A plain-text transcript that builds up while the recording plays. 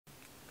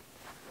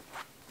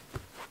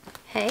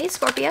Hey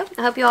Scorpio,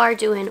 I hope you all are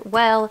doing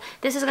well.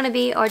 This is going to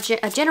be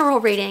a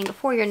general reading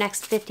for your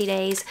next 50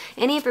 days.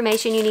 Any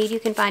information you need, you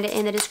can find it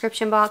in the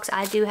description box.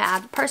 I do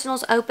have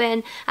personals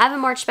open. I have a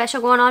March special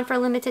going on for a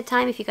limited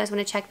time if you guys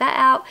want to check that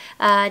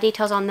out.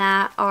 Details on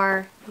that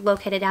are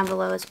located down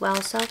below as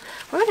well. So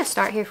we're going to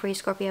start here for you,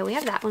 Scorpio. We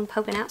have that one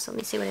poking out, so let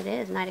me see what it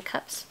is. Knight of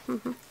Cups.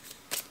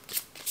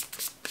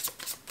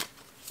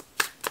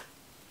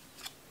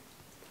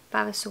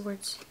 Five of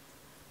Swords.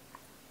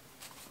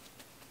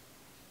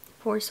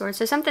 Four of Swords.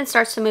 So something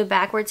starts to move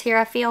backwards here,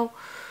 I feel.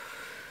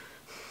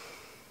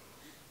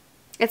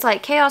 It's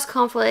like chaos,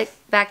 conflict,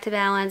 back to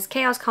balance.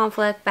 Chaos,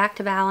 conflict, back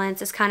to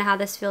balance is kind of how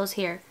this feels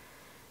here.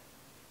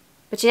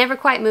 But you never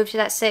quite move to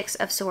that Six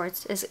of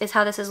Swords is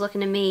how this is looking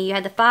to me. You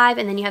had the 5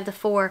 and then you have the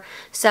 4.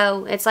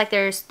 So it's like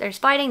there's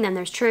fighting, then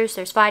there's truce.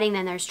 There's fighting,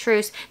 then there's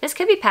truce. This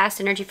could be past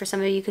energy for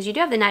some of you because you do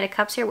have the Knight of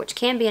Cups here, which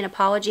can be an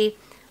apology.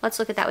 Let's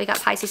look at that. We got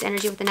Pisces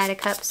energy with the Knight of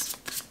Cups.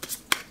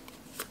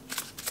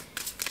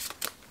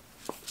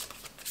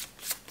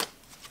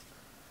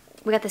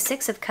 We got the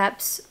Six of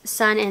Cups,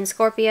 Sun in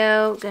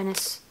Scorpio,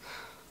 goodness.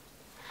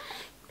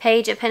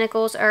 Page of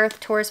Pentacles, Earth,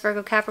 Taurus,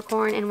 Virgo,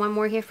 Capricorn, and one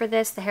more here for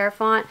this, the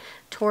Hierophant,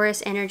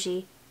 Taurus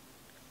energy.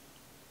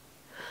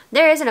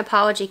 There is an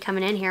apology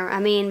coming in here,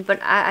 I mean, but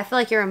I feel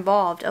like you're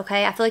involved,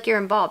 okay? I feel like you're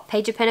involved.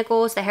 Page of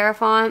Pentacles, the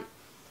Hierophant.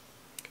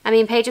 I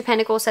mean, Page of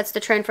Pentacles sets the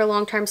trend for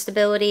long-term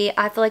stability.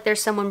 I feel like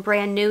there's someone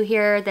brand new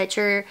here that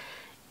you're...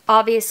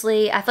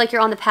 Obviously, I feel like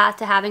you're on the path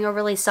to having a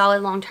really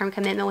solid long-term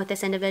commitment with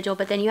this individual,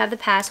 but then you have the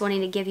past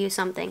wanting to give you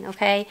something,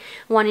 okay?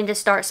 Wanting to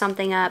start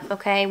something up,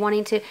 okay?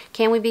 Wanting to,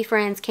 can we be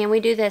friends? Can we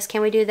do this?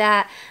 Can we do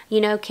that?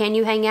 You know, can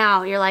you hang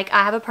out? You're like,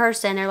 I have a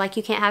person. They're like,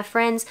 you can't have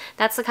friends.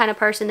 That's the kind of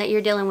person that you're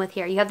dealing with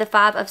here. You have the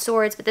Five of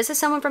Swords, but this is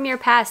someone from your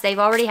past. They've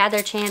already had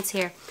their chance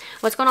here.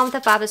 What's going on with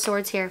the Five of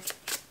Swords here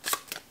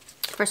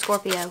for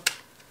Scorpio?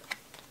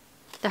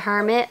 The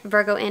Hermit,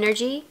 Virgo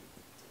energy.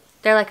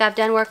 They're like, I've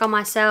done work on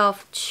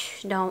myself.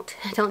 Shh, don't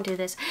do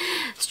this.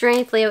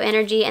 Strength, Leo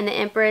energy, and the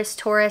Empress,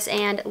 Taurus,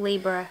 and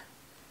Libra.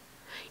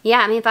 Yeah,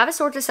 I mean, Five of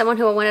Swords is someone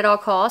who will win at all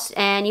costs,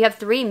 and you have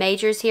 3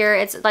 majors here.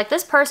 It's like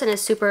this person is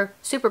super,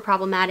 super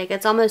problematic.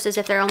 It's almost as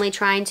if they're only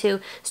trying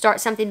to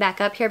start something back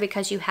up here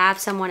because you have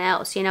someone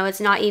else. You know, it's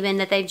not even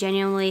that they've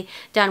genuinely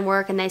done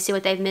work and they see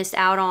what they've missed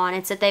out on.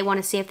 It's that they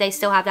want to see if they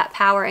still have that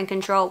power and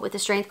control. With the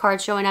Strength card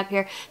showing up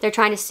here, they're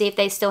trying to see if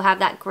they still have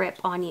that grip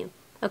on you.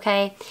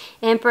 Okay,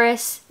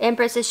 Empress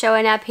is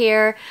showing up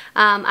here.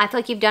 I feel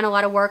like you've done a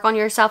lot of work on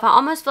yourself. I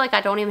almost feel like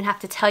I don't even have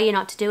to tell you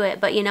not to do it,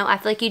 but you know, I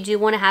feel like you do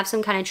want to have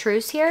some kind of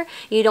truce here.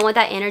 You don't want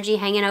that energy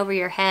hanging over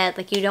your head.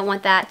 Like you don't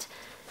want that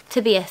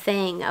to be a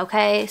thing,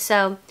 okay?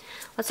 So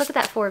let's look at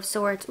that Four of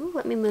Swords. Ooh,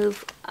 let me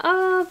move.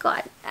 Oh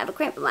God, I have a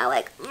cramp in my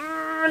leg.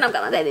 And I've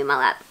got my baby in my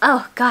lap.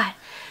 Oh God,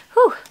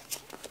 whew.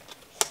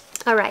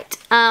 All right,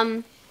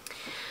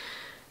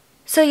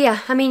 so yeah,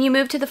 I mean, you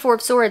moved to the Four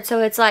of Swords,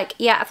 so it's like,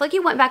 yeah, I feel like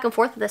you went back and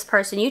forth with this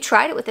person. You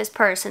tried it with this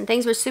person.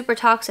 Things were super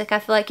toxic. I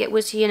feel like it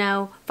was, you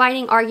know,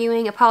 fighting,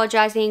 arguing,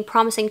 apologizing,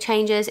 promising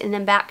changes, and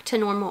then back to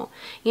normal,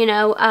 you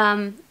know.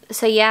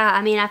 So yeah,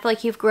 I mean, I feel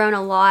like you've grown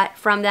a lot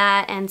from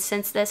that, and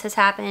since this has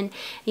happened,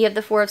 you have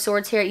the Four of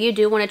Swords here. You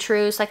do want a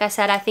truce. Like I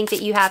said, I think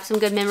that you have some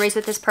good memories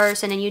with this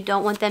person, and you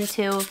don't want them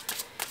to...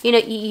 You know,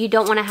 you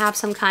don't want to have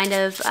some kind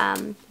of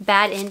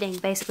bad ending,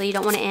 basically. You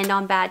don't want to end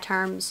on bad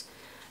terms.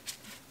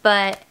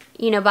 But...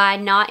 You know, by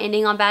not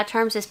ending on bad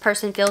terms, this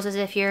person feels as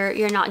if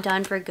you're not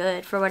done for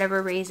good for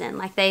whatever reason.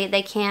 Like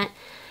they can't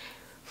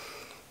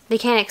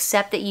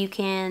accept that you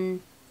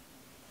can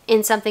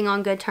end something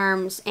on good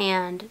terms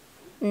and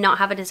not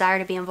have a desire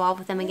to be involved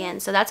with them again.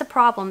 So that's a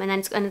problem, and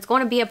it's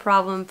going to be a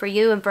problem for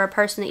you and for a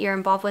person that you're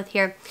involved with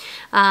here.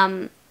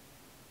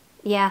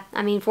 Yeah,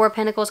 I mean, Four of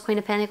Pentacles, Queen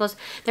of Pentacles,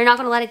 they're not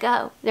going to let it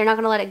go. They're not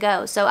going to let it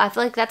go. So I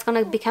feel like that's going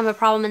to become a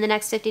problem in the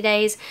next 50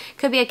 days.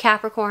 Could be a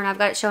Capricorn, I've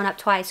got it showing up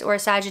twice, or a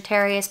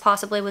Sagittarius,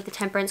 possibly with the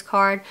Temperance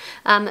card.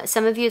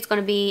 Some of you, it's going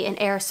to be an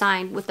air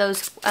sign with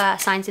those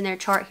signs in their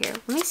chart here.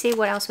 Let me see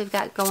what else we've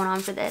got going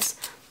on for this.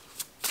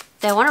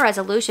 They want a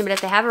resolution, but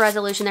if they have a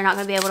resolution, they're not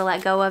going to be able to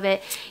let go of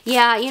it.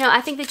 Yeah, you know, I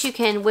think that you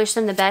can wish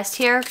them the best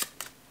here.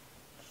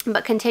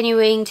 But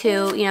continuing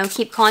to, you know,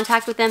 keep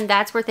contact with them,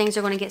 that's where things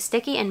are going to get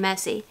sticky and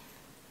messy.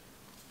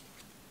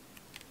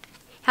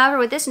 However,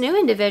 with this new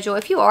individual,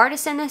 if you are to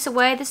send this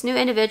away, this new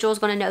individual is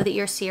going to know that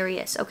you're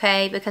serious,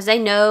 okay? Because they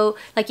know,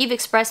 like you've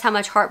expressed how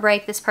much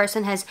heartbreak this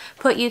person has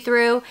put you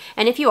through.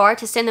 And if you are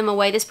to send them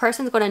away, this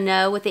person's going to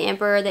know with the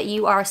Emperor that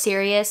you are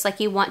serious, like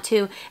you want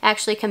to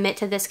actually commit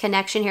to this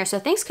connection here. So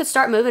things could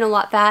start moving a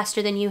lot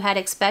faster than you had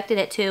expected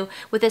it to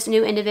with this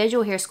new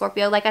individual here,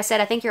 Scorpio. Like I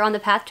said, I think you're on the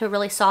path to a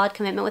really solid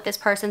commitment with this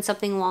person,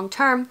 something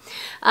long-term.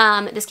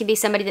 This could be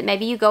somebody that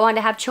maybe you go on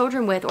to have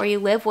children with or you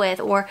live with,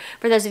 or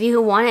for those of you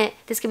who want it,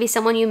 this could be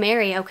someone you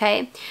marry,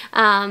 okay?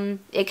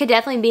 It could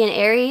definitely be an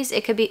Aries.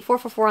 It could be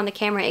 444 on the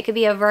camera. It could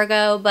be a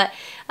Virgo, but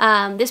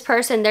this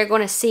person, they're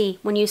going to see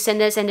when you send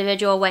this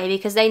individual away,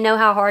 because they know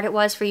how hard it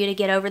was for you to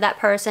get over that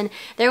person.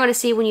 They're going to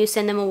see when you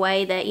send them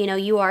away that, you know,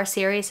 you are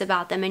serious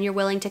about them and you're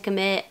willing to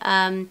commit.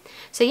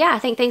 So yeah, I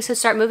think things could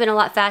start moving a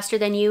lot faster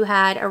than you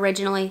had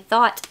originally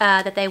thought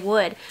that they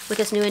would with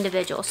this new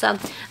individual. So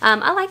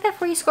I like that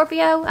for you,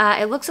 Scorpio.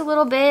 It looks a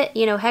little bit,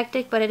 you know,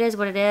 hectic, but it is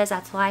what it is.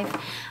 That's life.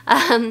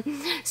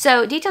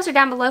 So details are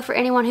down below for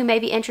anyone who may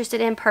be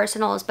interested in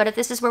personals. But if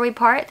this is where we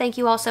part, thank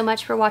you all so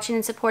much for watching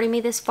and supporting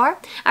me this far.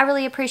 I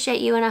really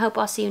appreciate you, and I hope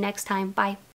I'll see you next time. Bye.